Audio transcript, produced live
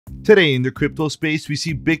Today in the crypto space, we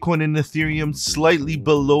see Bitcoin and Ethereum slightly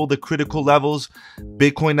below the critical levels.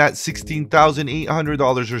 Bitcoin at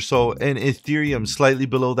 $16,800 or so, and Ethereum slightly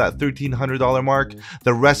below that $1,300 mark.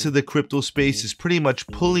 The rest of the crypto space is pretty much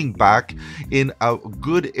pulling back in a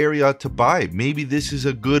good area to buy. Maybe this is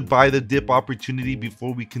a good buy the dip opportunity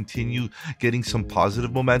before we continue getting some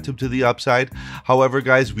positive momentum to the upside. However,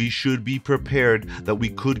 guys, we should be prepared that we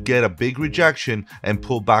could get a big rejection and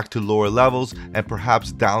pull back to lower levels and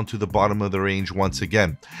perhaps down to the bottom of the range once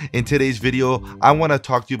again. In today's video, I want to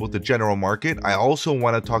talk to you about the general market. I also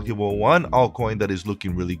want to talk to you about one altcoin that is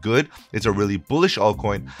looking really good. It's a really bullish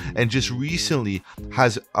altcoin and just recently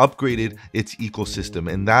has upgraded its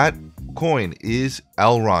ecosystem, and that coin is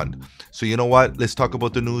Elrond. So you know what? Let's talk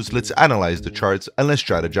about the news, let's analyze the charts, and let's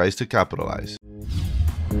strategize to capitalize.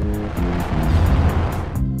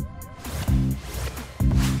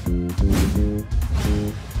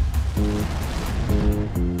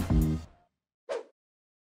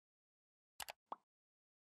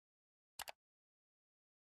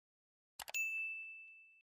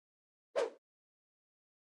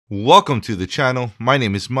 Welcome to the channel. My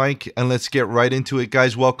name is Mike, and let's get right into it,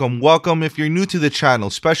 guys. Welcome. If you're new to the channel,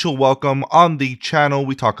 special welcome. On the channel,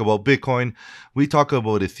 we talk about Bitcoin, we talk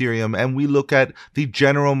about Ethereum, and we look at the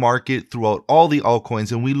general market throughout all the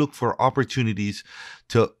altcoins, and we look for opportunities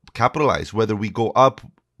to capitalize. Whether we go up,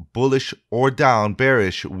 bullish, or down,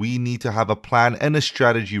 bearish, we need to have a plan and a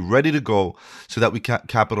strategy ready to go so that we can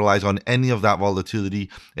capitalize on any of that volatility.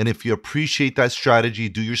 And if you appreciate that strategy,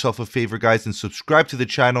 do yourself a favor, guys, and subscribe to the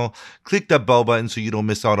channel. Click that bell button so you don't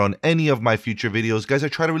miss out on any of my future videos. Guys, I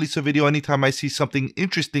try to release a video anytime I see something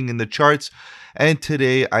interesting in the charts, and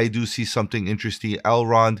today I do see something interesting.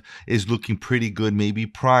 Elrond is looking pretty good, maybe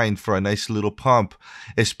primed for a nice little pump.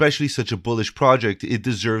 Especially such a bullish project, it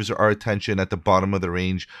deserves our attention at the bottom of the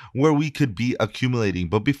range where we could be accumulating.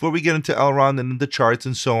 But before we get into Elrond and the charts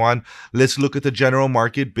and so on, let's look at the general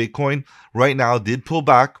market. Bitcoin right now did pull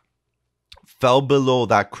back, fell below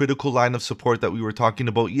that critical line of support that we were talking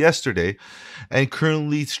about yesterday, and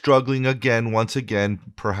currently struggling again, once again,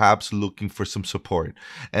 perhaps looking for some support.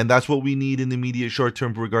 And that's what we need in the immediate short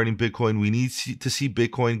term regarding Bitcoin. We need to see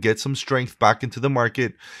Bitcoin get some strength back into the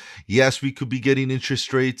market. Yes, we could be getting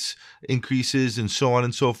interest rates increases and so on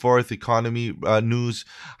and so forth, economy news.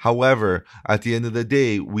 However, at the end of the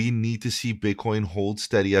day, we need to see Bitcoin hold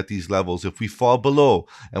steady at these levels. If we fall below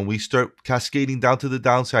and we start cascading down to the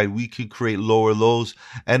downside, we could create lower lows.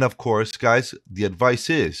 And of course, guys, the advice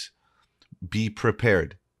is be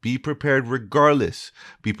prepared. Be prepared regardless.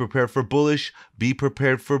 Be prepared for bullish. Be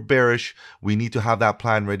prepared for bearish. We need to have that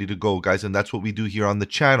plan ready to go, guys. And that's what we do here on the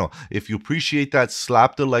channel. If you appreciate that,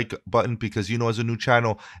 slap the like button, because you know, as a new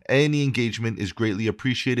channel, any engagement is greatly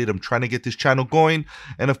appreciated. I'm trying to get this channel going.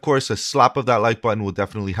 And of course, a slap of that like button will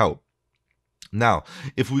definitely help. Now,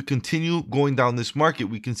 if we continue going down this market,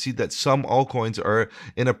 we can see that some altcoins are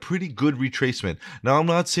in a pretty good retracement. Now, I'm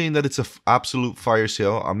not saying that it's an absolute fire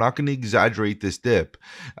sale. I'm not going to exaggerate this dip,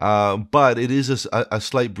 but it is a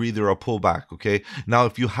slight breather, a pullback, okay? Now,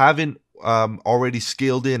 if you haven't already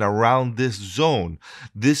scaled in around this zone,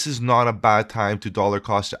 this is not a bad time to dollar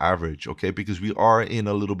cost average, okay? Because we are in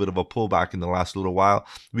a little bit of a pullback in the last little while.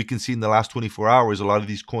 We can see in the last 24 hours, a lot of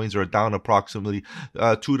these coins are down approximately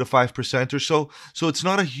 2 to 5% or so. So it's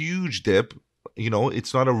not a huge dip, you know,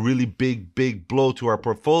 it's not a really big blow to our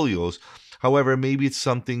portfolios. However, maybe it's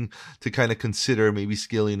something to kind of consider, maybe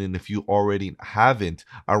scaling in if you already haven't,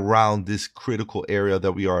 around this critical area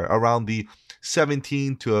that we are, around the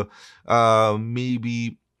 17 to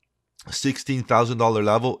maybe $16,000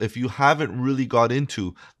 level. If you haven't really got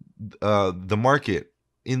into the market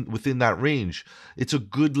within that range, it's a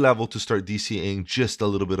good level to start DCAing just a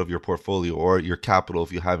little bit of your portfolio or your capital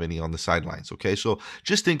if you have any on the sidelines. Okay, so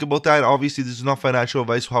just think about that. Obviously, this is not financial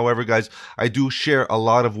advice. However, guys, I do share a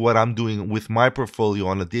lot of what I'm doing with my portfolio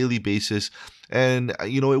on a daily basis. And,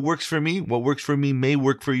 you know, it works for me. What works for me may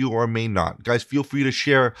work for you or may not. Guys, feel free to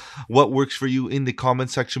share what works for you in the comment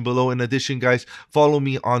section below. In addition, guys, follow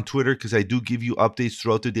me on Twitter because I do give you updates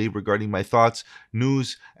throughout the day regarding my thoughts,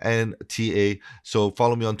 news, and TA. So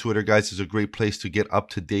follow me on Twitter, guys. It's a great place to get up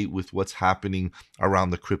to date with what's happening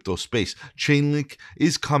around the crypto space. Chainlink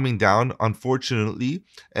is coming down, unfortunately,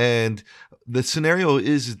 and the scenario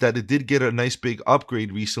is that it did get a nice big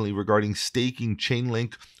upgrade recently regarding staking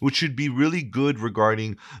Chainlink, which should be really good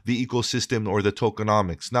regarding the ecosystem or the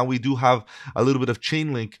tokenomics. Now we do have a little bit of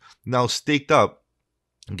Chainlink now staked up,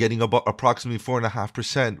 getting about approximately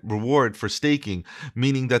 4.5% reward for staking,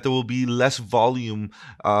 meaning that there will be less volume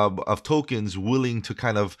of tokens willing to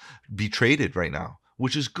kind of be traded right now,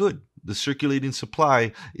 which is good. the circulating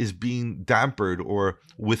supply is being dampered or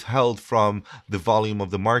withheld from the volume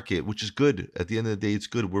of the market, which is good. At the end of the day, it's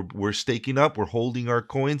good. We're staking up, we're holding our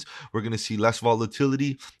coins. We're going to see less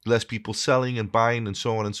volatility, less people selling and buying, and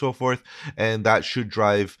so on and so forth, and that should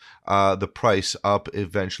drive the price up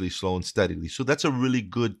eventually, slow and steadily. So that's a really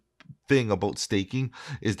good thing about staking,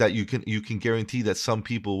 is that you can guarantee that some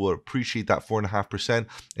people will appreciate that 4.5%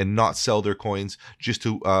 and not sell their coins just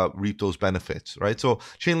to reap those benefits, right? So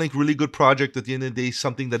Chainlink, really good project. At the end of the day,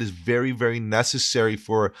 something that is very, very necessary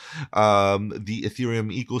for the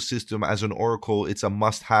Ethereum ecosystem as an oracle. It's a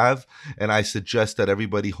must-have, and I suggest that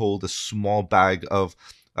everybody hold a small bag of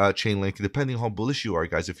Chainlink, depending on how bullish you are,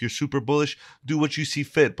 guys. If you're super bullish, do what you see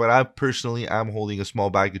fit, but I personally am holding a small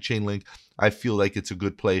bag of Chainlink. I feel like it's a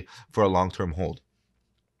good play for a long-term hold.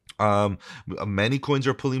 Many coins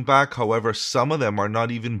are pulling back. However, some of them are not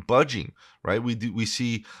even budging, right? We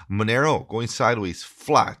see Monero going sideways,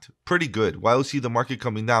 flat, pretty good. While we see the market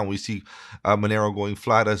coming down, we see Monero going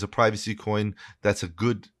flat as a privacy coin. That's a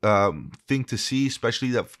good thing to see,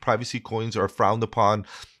 especially that privacy coins are frowned upon,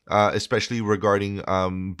 especially regarding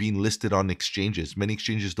being listed on exchanges. Many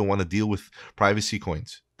exchanges don't want to deal with privacy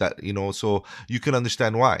coins. That, you know, so you can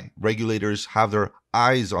understand why regulators have their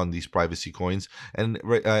eyes on these privacy coins, and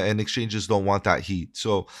exchanges don't want that heat.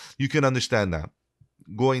 So you can understand that.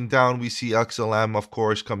 Going down, we see XLM, of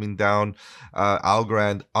course, coming down.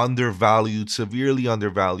 Algorand, undervalued, severely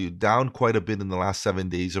undervalued, down quite a bit in the last 7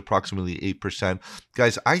 days, approximately 8%.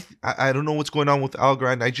 Guys, I don't know what's going on with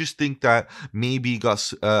Algorand. I just think that maybe it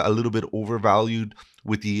got a little bit overvalued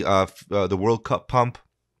with the World Cup pump,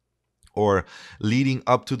 or leading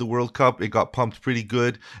up to the World Cup. It got pumped pretty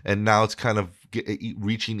good, and now it's kind of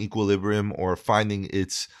reaching equilibrium or finding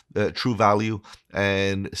its true value.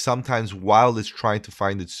 And sometimes while it's trying to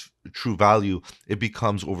find its true value, it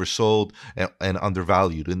becomes oversold and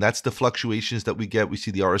undervalued. And that's the fluctuations that we get. We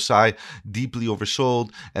see the RSI deeply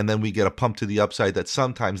oversold, and then we get a pump to the upside that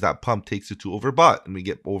sometimes that pump takes it to overbought, and we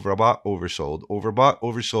get overbought, oversold, overbought,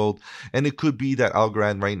 oversold. And it could be that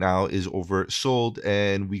Algorand right now is oversold,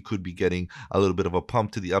 and we could be getting a little bit of a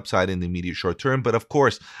pump to the upside in the immediate short term. But of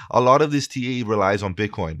course, a lot of this TA relies on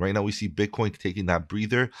Bitcoin. Right now we see Bitcoin taking that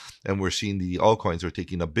breather, and we're seeing the altcoins are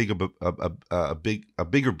taking a bigger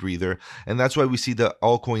breather. And that's why we see the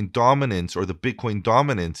altcoin dominance, or the Bitcoin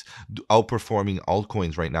dominance, outperforming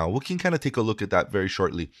altcoins right now. We can kind of take a look at that very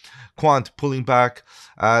shortly. Quant pulling back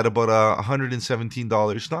at about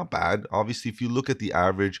 $117. Not bad. Obviously, if you look at the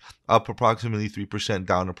average, up approximately 3%,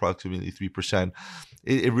 down approximately 3%.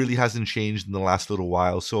 It really hasn't changed in the last little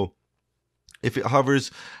while. So if it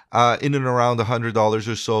hovers in and around $100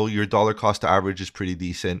 or so, your dollar cost average is pretty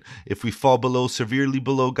decent. If we fall below, severely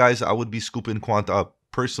below, guys, I would be scooping Quant up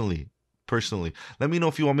personally. Let me know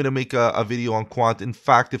if you want me to make a video on Quant. In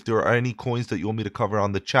fact, if there are any coins that you want me to cover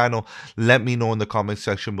on the channel, let me know in the comment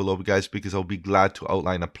section below, guys, because I'll be glad to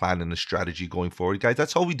outline a plan and a strategy going forward. Guys,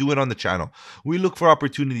 that's how we do it on the channel. We look for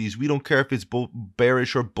opportunities. We don't care if it's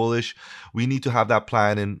bearish or bullish. We need to have that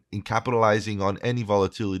plan, and in capitalizing on any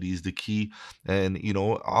volatility is the key. And, you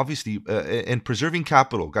know, obviously, and preserving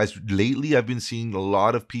capital. Guys, lately I've been seeing a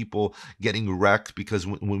lot of people getting wrecked because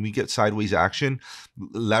when we get sideways action,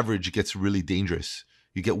 leverage gets really dangerous.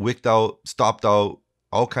 You get wicked out, stopped out,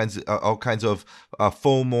 all kinds of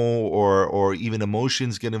FOMO or even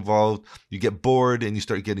emotions get involved. You get bored and you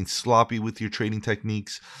start getting sloppy with your trading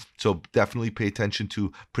techniques. So definitely pay attention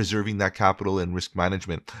to preserving that capital and risk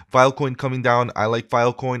management. Filecoin coming down. I like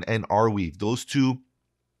Filecoin and Arweave. Those two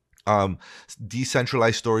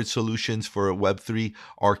decentralized storage solutions for Web3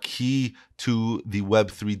 are key to the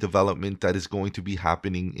Web3 development that is going to be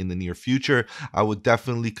happening in the near future. I would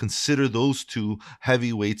definitely consider those two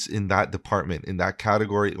heavyweights in that department, in that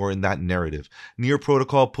category, or in that narrative. Near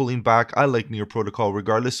Protocol pulling back. I like Near Protocol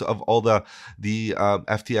regardless of all the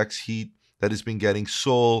FTX heat that has been getting.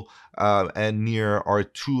 Sol and Near are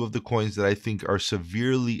two of the coins that I think are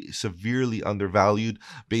severely undervalued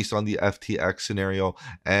based on the FTX scenario.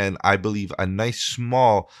 And I believe a nice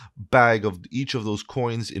small bag of each of those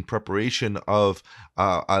coins in preparation of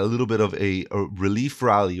a little bit of a relief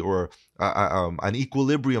rally, or an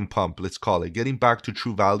equilibrium pump, let's call it, getting back to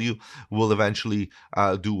true value, will eventually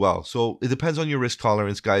do well. So it depends on your risk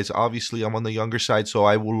tolerance, guys. Obviously, I'm on the younger side, so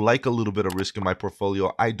I will like a little bit of risk in my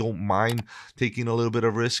portfolio. I don't mind taking a little bit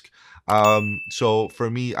of risk. So for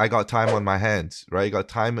me, I got time on my hands, right? I got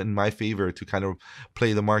time in my favor to kind of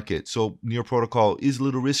play the market. So Near Protocol is a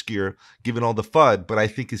little riskier given all the FUD, but I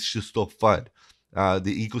think it's just still FUD.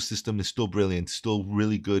 The ecosystem is still brilliant, still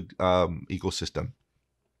really good ecosystem.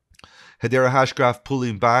 Hedera Hashgraph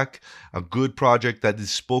pulling back, a good project that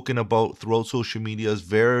is spoken about throughout social media, is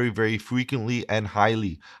very, very frequently and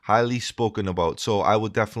highly spoken about. So I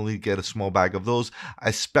would definitely get a small bag of those,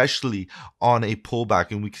 especially on a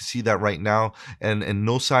pullback. And we can see that right now, and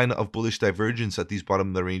no sign of bullish divergence at these bottom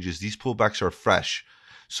of the ranges. These pullbacks are fresh.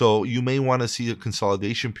 So you may want to see a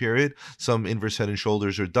consolidation period, some inverse head and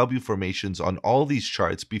shoulders or W formations on all these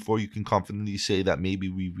charts before you can confidently say that maybe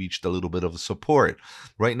we reached a little bit of a support.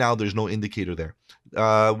 Right now, there's no indicator there.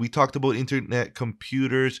 We talked about internet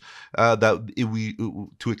computers, to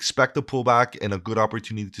expect a pullback and a good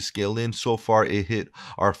opportunity to scale in. So far, it hit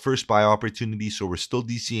our first buy opportunity, so we're still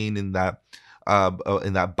DCAing in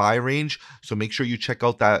that buy range. So make sure you check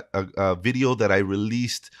out that video that I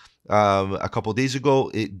released a couple days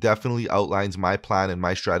ago. It definitely outlines my plan and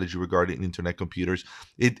my strategy regarding internet computers.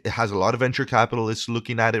 It has a lot of venture capitalists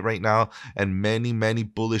looking at it right now, and many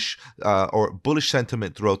bullish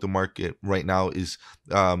sentiment throughout the market right now is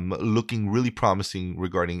looking really promising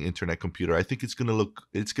regarding internet computer. I think it's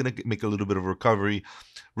gonna make a little bit of a recovery,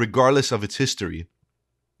 regardless of its history.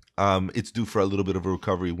 It's due for a little bit of a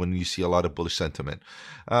recovery when you see a lot of bullish sentiment.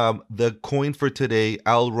 The coin for today,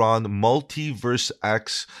 Elrond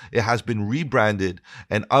MultiversX, it has been rebranded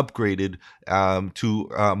and upgraded to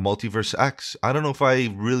MultiversX. I don't know if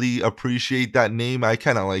I really appreciate that name. I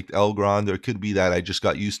kind of like Elrond, or it could be that I just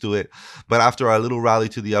got used to it. But after a little rally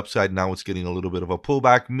to the upside, now it's getting a little bit of a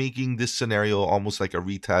pullback, making this scenario almost like a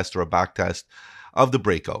retest or a back test of the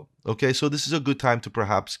breakout. Okay, so this is a good time to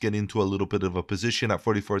perhaps get into a little bit of a position at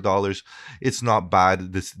 $44. It's not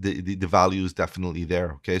bad. The value is definitely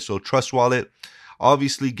there. Okay, so Trust Wallet,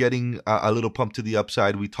 obviously getting a little pump to the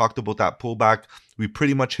upside. We talked about that pullback. We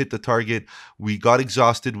pretty much hit the target. We got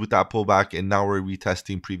exhausted with that pullback, and now we're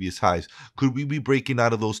retesting previous highs. Could we be breaking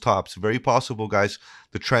out of those tops? Very possible, guys.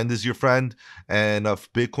 The trend is your friend, and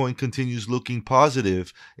if Bitcoin continues looking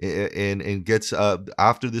positive and gets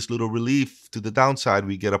after this little relief to the downside,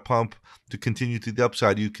 we get a pump to continue to the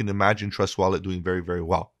upside. You can imagine Trust Wallet doing very, very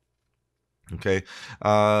well. Okay,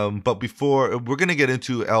 but before, we're gonna get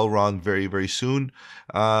into Elrond very, very soon.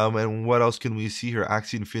 And what else can we see here?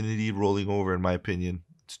 Axie Infinity rolling over, in my opinion.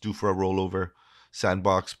 It's due for a rollover.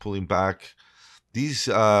 Sandbox pulling back. These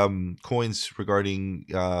coins regarding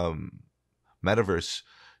Metaverse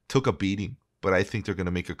took a beating, but I think they're going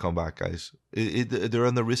to make a comeback, guys. They're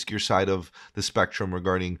on the riskier side of the spectrum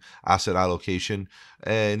regarding asset allocation,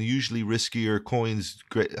 and usually riskier coins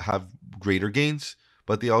have greater gains,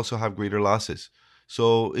 but they also have greater losses.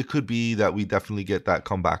 So it could be that we definitely get that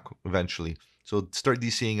comeback eventually. So start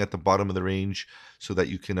DCing at the bottom of the range so that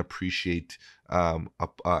you can appreciate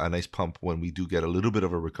a nice pump when we do get a little bit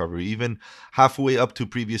of a recovery. Even halfway up to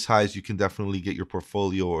previous highs, you can definitely get your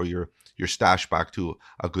portfolio or your stash back to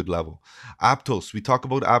a good level. Aptos, we talked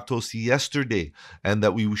about Aptos yesterday and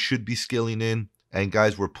that we should be scaling in. And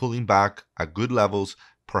guys, we're pulling back at good levels.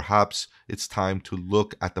 Perhaps it's time to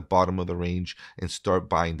look at the bottom of the range and start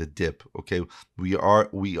buying the dip. Okay, we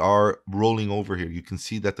are rolling over here. You can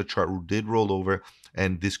see that the chart did roll over,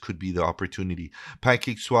 and this could be the opportunity.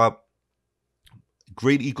 PancakeSwap,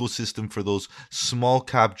 great ecosystem for those small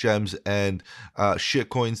cap gems and shit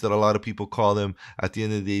coins that a lot of people call them. At the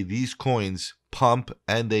end of the day, these coins pump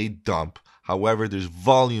and they dump. However, there's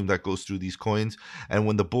volume that goes through these coins, and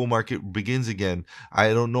when the bull market begins again, I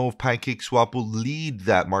don't know if PancakeSwap will lead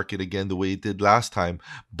that market again the way it did last time,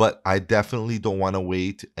 but I definitely don't want to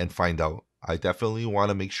wait and find out. I definitely want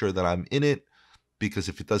to make sure that I'm in it, because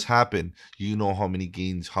if it does happen, you know how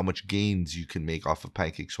much gains you can make off of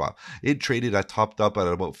PancakeSwap. It traded topped up at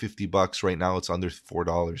about $50. Right now, it's under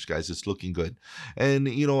 $4, guys. It's looking good. And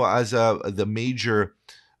you know, as the major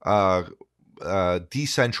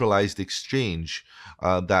decentralized exchange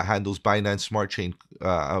that handles Binance Smart Chain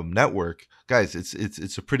network, guys,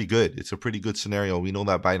 it's a pretty good scenario. We know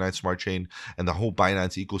that Binance Smart Chain and the whole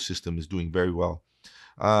Binance ecosystem is doing very well.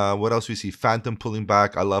 What else we see? Phantom pulling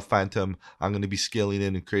back. I love Phantom. I'm going to be scaling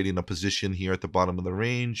in and creating a position here at the bottom of the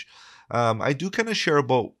range. I do kind of share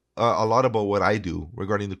about a lot about what I do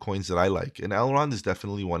regarding the coins that I like, and Elrond is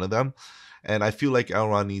definitely one of them. And I feel like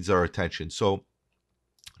Elrond needs our attention. So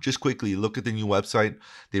just quickly, look at the new website.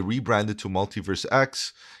 They rebranded to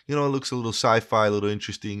MultiversX. You know, it looks a little sci-fi, a little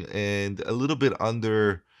interesting, and a little bit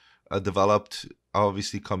under developed.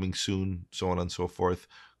 Obviously coming soon, so on and so forth.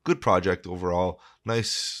 Good project overall.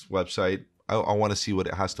 Nice website. I want to see what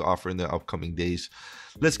it has to offer in the upcoming days.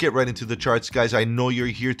 Let's get right into the charts, guys. I know you're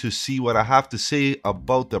here to see what I have to say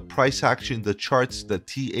about the price action, the charts, the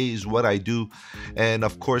TA is what I do. And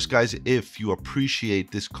of course, guys, if you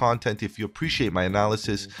appreciate this content, if you appreciate my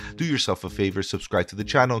analysis, do yourself a favor, subscribe to the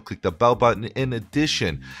channel, click the bell button. In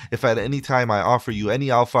addition, if at any time I offer you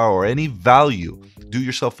any alpha or any value, do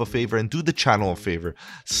yourself a favor and do the channel a favor.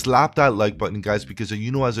 Slap that like button, guys, because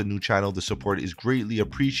you know, as a new channel, the support is greatly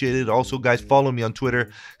appreciated. Also, guys, follow me on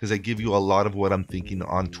Twitter because I give you a lot of what I'm thinking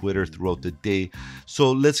on Twitter throughout the day.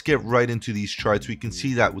 So let's get right into these charts. We can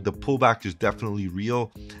see that with the pullback is definitely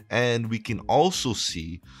real, and we can also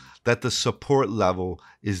see that the support level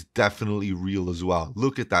is definitely real as well.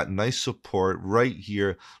 Look at that nice support right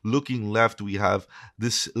here. Looking left, we have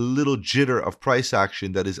this little jitter of price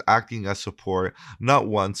action that is acting as support not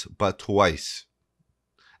once but twice.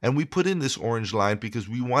 And we put in this orange line because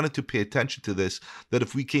we wanted to pay attention to this, that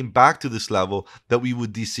if we came back to this level, that we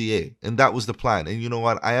would DCA. And that was the plan. And you know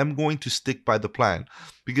what? I am going to stick by the plan,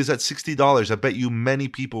 because at $60, I bet you many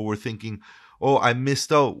people were thinking, oh, I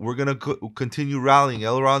missed out. We're going to continue rallying.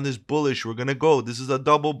 Elrond is bullish. We're going to go. This is a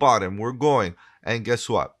double bottom. We're going. And guess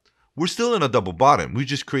what? We're still in a double bottom. We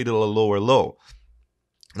just created a lower low.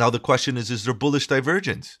 Now the question is there bullish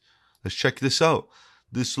divergence? Let's check this out.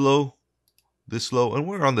 This low, and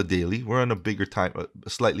we're on the daily. We're on a bigger time, a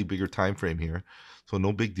slightly bigger time frame here, so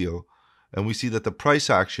no big deal. And we see that the price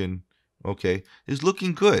action, okay, is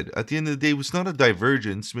looking good. At the end of the day, it's not a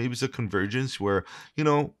divergence. Maybe it's a convergence where, you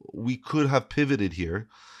know, we could have pivoted here.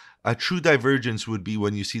 A true divergence would be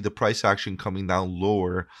when you see the price action coming down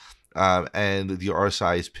lower, and the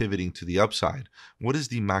RSI is pivoting to the upside. What is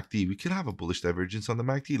the MACD? We could have a bullish divergence on the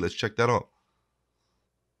MACD. Let's check that out.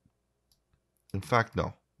 In fact,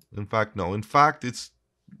 no. In fact, it's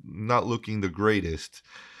not looking the greatest.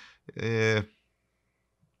 I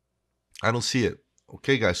don't see it.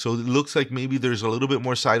 Okay, guys, so it looks like maybe there's a little bit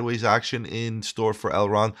more sideways action in store for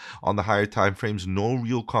Elrond on the higher time frames. No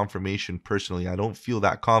real confirmation personally. I don't feel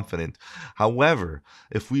that confident. However,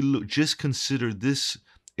 if we just consider this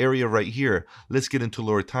area right here, let's get into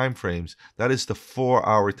lower time frames. That is the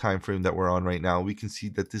 4-hour time frame that we're on right now. We can see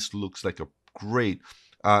that this looks like a great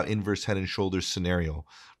inverse head and shoulders scenario,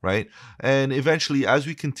 right? And eventually, as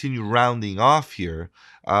we continue rounding off here,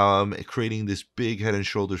 creating this big head and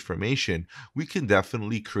shoulders formation, we can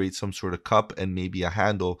definitely create some sort of cup and maybe a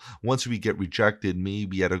handle once we get rejected,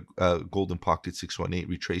 maybe at a golden pocket 618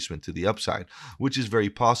 retracement to the upside, which is very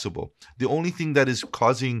possible. The only thing that is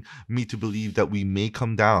causing me to believe that we may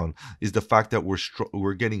come down is the fact that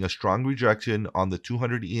we're getting a strong rejection on the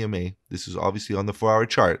 200 EMA. This is obviously on the 4-hour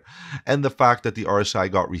chart, and the fact that the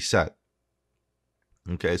RSI got reset.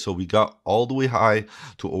 Okay, so we got all the way high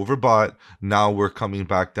to overbought. Now we're coming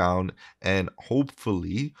back down, and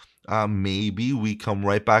hopefully maybe we come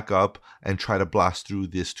right back up and try to blast through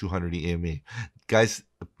this 200 EMA. Guys,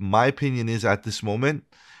 my opinion is at this moment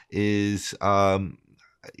is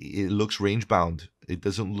it looks range bound. It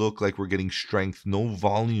doesn't look like we're getting strength. No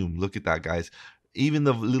volume. Look at that, guys. Even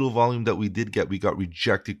the little volume that we did get, we got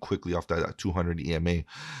rejected quickly off that 200 EMA.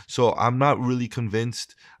 So I'm not really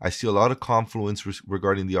convinced. I see a lot of confluence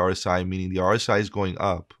regarding the RSI, meaning the RSI is going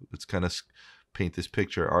up. Let's kind of paint this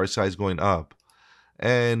picture. RSI is going up,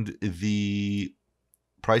 and the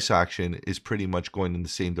price action is pretty much going in the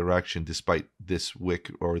same direction despite this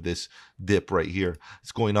wick or this dip right here.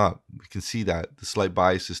 It's going up. We can see that the slight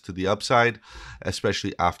bias is to the upside,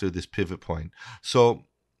 especially after this pivot point. So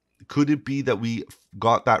could it be that we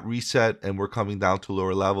got that reset and we're coming down to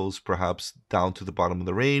lower levels, perhaps down to the bottom of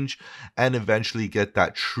the range, and eventually get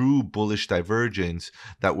that true bullish divergence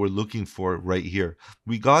that we're looking for right here?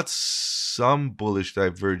 We got some bullish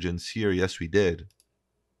divergence here. Yes, we did.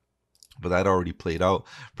 But that already played out.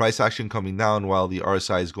 Price action coming down while the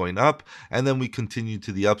RSI is going up, and then we continue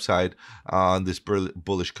to the upside on this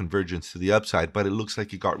bullish convergence to the upside. But it looks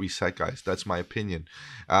like it got reset, guys. That's my opinion.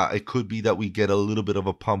 It could be that we get a little bit of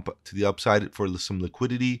a pump to the upside for some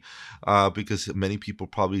liquidity, because many people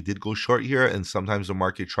probably did go short here, and sometimes the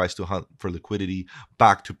market tries to hunt for liquidity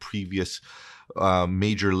back to previous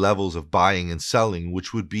major levels of buying and selling,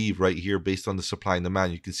 which would be right here based on the supply and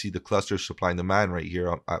demand. You can see the cluster supply and demand right here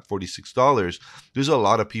at $46. There's a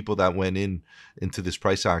lot of people that went into this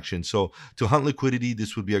price action. So to hunt liquidity,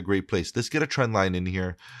 this would be a great place. Let's get a trend line in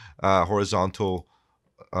here, horizontal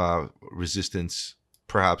resistance,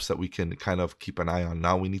 perhaps, that we can kind of keep an eye on.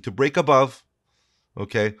 Now we need to break above,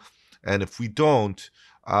 okay? And if we don't,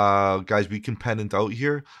 guys, we can pennant out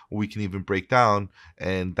here, or we can even break down,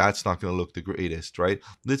 and that's not going to look the greatest, right?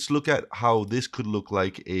 Let's look at how this could look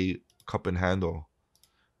like a cup and handle,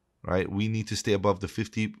 right? We need to stay above the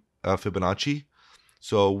 50 Fibonacci.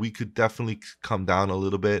 So we could definitely come down a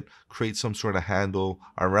little bit, create some sort of handle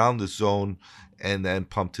around the zone, and then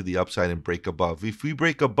pump to the upside and break above. If we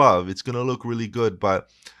break above, it's going to look really good, but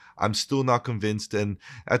I'm still not convinced. And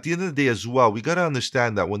at the end of the day as well, we got to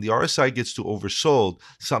understand that when the RSI gets to oversold,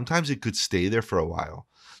 sometimes it could stay there for a while.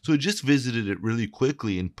 So it just visited it really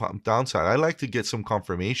quickly and pumped downside. I like to get some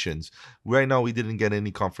confirmations. Right now, we didn't get any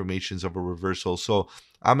confirmations of a reversal. So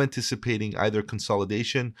I'm anticipating either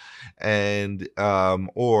consolidation and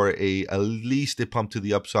or at least a pump to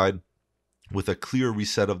the upside with a clear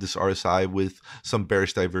reset of this RSI with some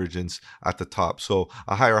bearish divergence at the top. So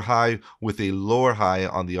a higher high with a lower high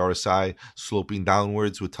on the RSI sloping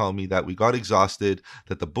downwards would tell me that we got exhausted,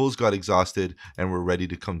 that the bulls got exhausted, and we're ready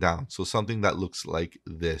to come down. So something that looks like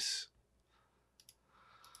this.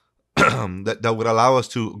 that would allow us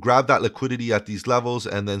to grab that liquidity at these levels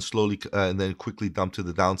and then slowly and then quickly dump to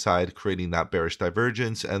the downside, creating that bearish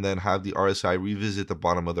divergence, and then have the RSI revisit the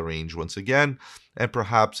bottom of the range once again, and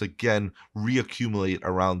perhaps again reaccumulate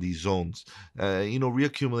around these zones.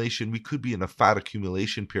 Reaccumulation, we could be in a fat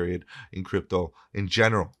accumulation period in crypto in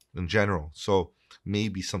general. So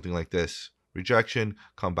maybe something like this: rejection,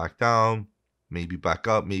 come back down, maybe back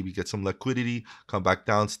up, maybe get some liquidity, come back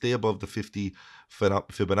down, stay above the 50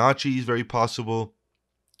 Fibonacci is very possible,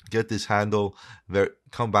 get this handle,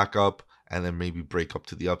 come back up, and then maybe break up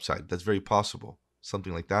to the upside. That's very possible.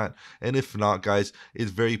 Something like that. And if not, guys,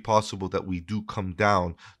 it's very possible that we do come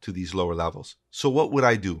down to these lower levels. So what would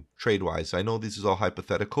I do trade-wise? I know this is all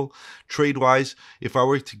hypothetical. Trade-wise, if I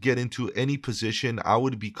were to get into any position, I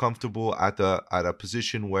would be comfortable at a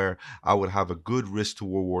position where I would have a good risk to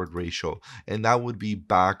reward ratio, and that would be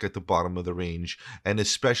back at the bottom of the range, and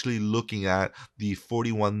especially looking at the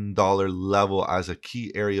 $41 level as a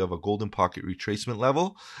key area of a golden pocket retracement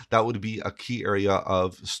level. That would be a key area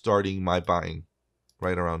of starting my buying.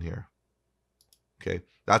 Right around here. Okay,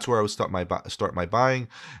 that's where I would start my buying,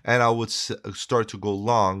 and I would start to go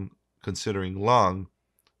long, considering long,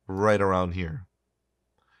 right around here.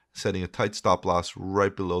 Setting a tight stop loss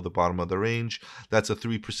right below the bottom of the range. That's a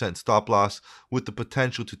 3% stop loss with the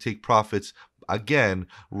potential to take profits again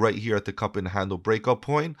right here at the cup and handle breakout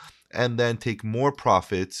point, and then take more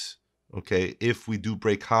profits. Okay, if we do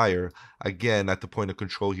break higher again at the point of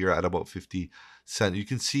control here at about 50 cents, you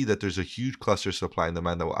can see that there's a huge cluster supply and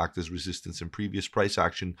demand that will act as resistance, and previous price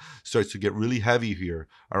action starts to get really heavy here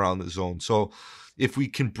around the zone. So if we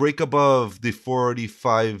can break above the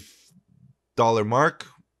 $45 mark,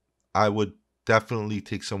 I would definitely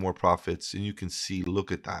take some more profits. And you can see,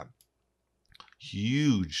 look at that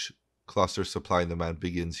huge cluster supply and demand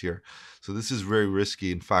begins here. So this is very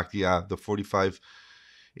risky. In fact, yeah, the $45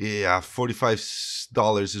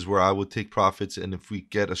 is where I would take profits, and if we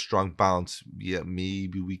get a strong bounce, yeah,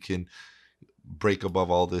 maybe we can break above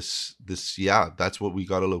all this. Yeah, that's what we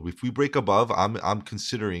gotta look. If we break above, I'm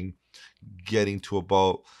considering getting to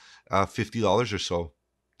about $50 or so.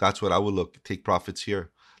 That's what I would look, take profits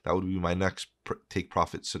here. That would be my next take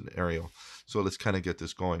profit scenario. So let's kind of get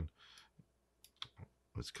this going.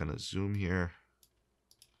 Let's kind of zoom here.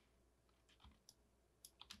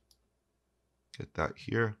 Get that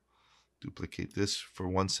here, duplicate this for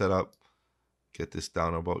one setup, get this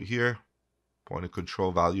down about here, point of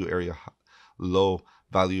control value area low,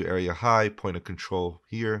 value area high, point of control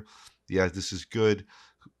here. Yeah, this is good.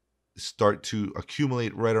 Start to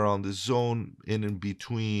accumulate right around the zone in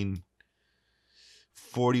between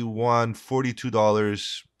 $41,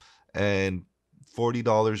 $42 and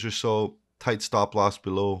 $40 or so. Tight stop loss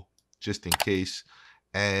below just in case,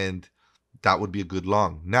 and that would be a good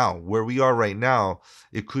long. Now, where we are right now,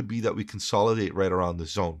 it could be that we consolidate right around the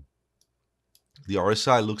zone. The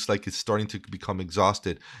RSI looks like it's starting to become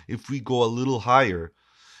exhausted. If we go a little higher,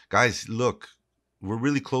 guys, look, we're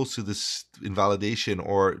really close to this invalidation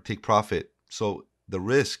or take profit. So the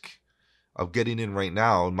risk of getting in right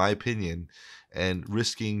now, in my opinion, and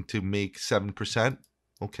risking to make 7%,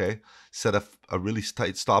 okay, set a really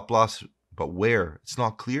tight stop loss, but where? It's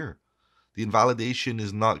not clear. The invalidation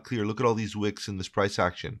is not clear. Look at all these wicks in this price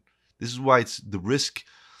action. This is why it's the risk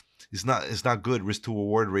is not good, risk to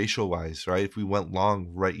reward ratio wise, right? If we went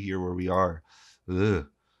long right here where we are,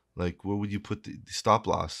 like where would you put the stop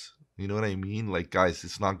loss? You know what I mean? Like, guys,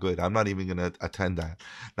 it's not good. I'm not even gonna attend that.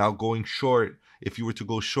 Now going short, if you were to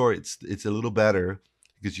go short, it's a little better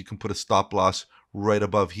because you can put a stop loss right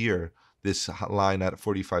above here, this line at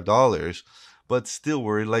 $45. But still,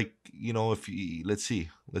 we're like, if you, let's see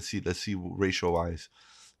ratio wise,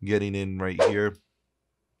 getting in right here.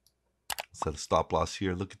 Set a stop loss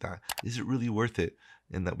here. Look at that. Is it really worth it?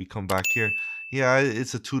 And that we come back here. Yeah,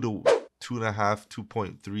 it's a 2 to 2.5,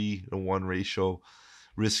 2.3 to 1 ratio.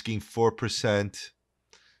 risking 4%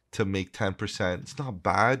 to make 10%. It's not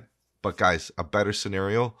bad, but guys, a better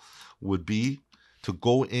scenario would be to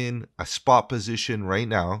go in a spot position right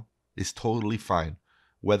now is totally fine.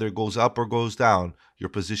 Whether it goes up or goes down, your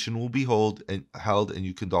position will be held and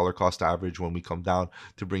you can dollar cost average when we come down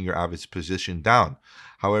to bring your average position down.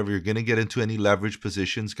 However, you're going to get into any leverage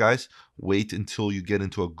positions, guys. Wait until you get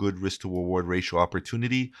into a good risk to reward ratio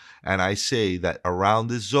opportunity. And I say that around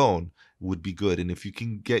this zone would be good. And if you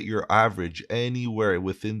can get your average anywhere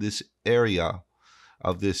within this area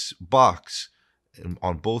of this box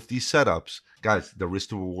on both these setups, guys, the risk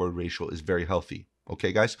to reward ratio is very healthy.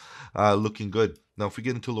 Okay, guys, looking good. Now, if we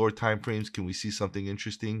get into lower time frames, can we see something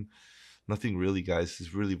interesting? Nothing really, guys.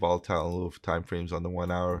 It's really volatile. Low time frames on the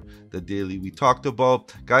 1 hour, the daily we talked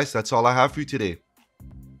about. Guys, that's all I have for you today.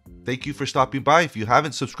 Thank you for stopping by. If you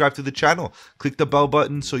haven't subscribed to the channel, click the bell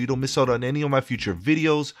button so you don't miss out on any of my future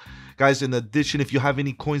videos. Guys, in addition, if you have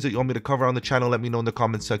any coins that you want me to cover on the channel, let me know in the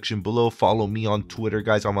comment section below. Follow me on Twitter,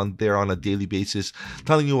 guys. I'm on there on a daily basis,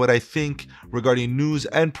 telling you what I think regarding news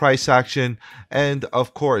and price action. And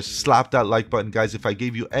of course, slap that like button, guys. If I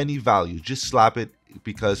gave you any value, just slap it,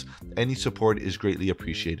 because any support is greatly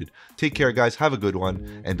appreciated. Take care, guys. Have a good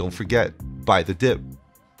one. And don't forget, buy the dip.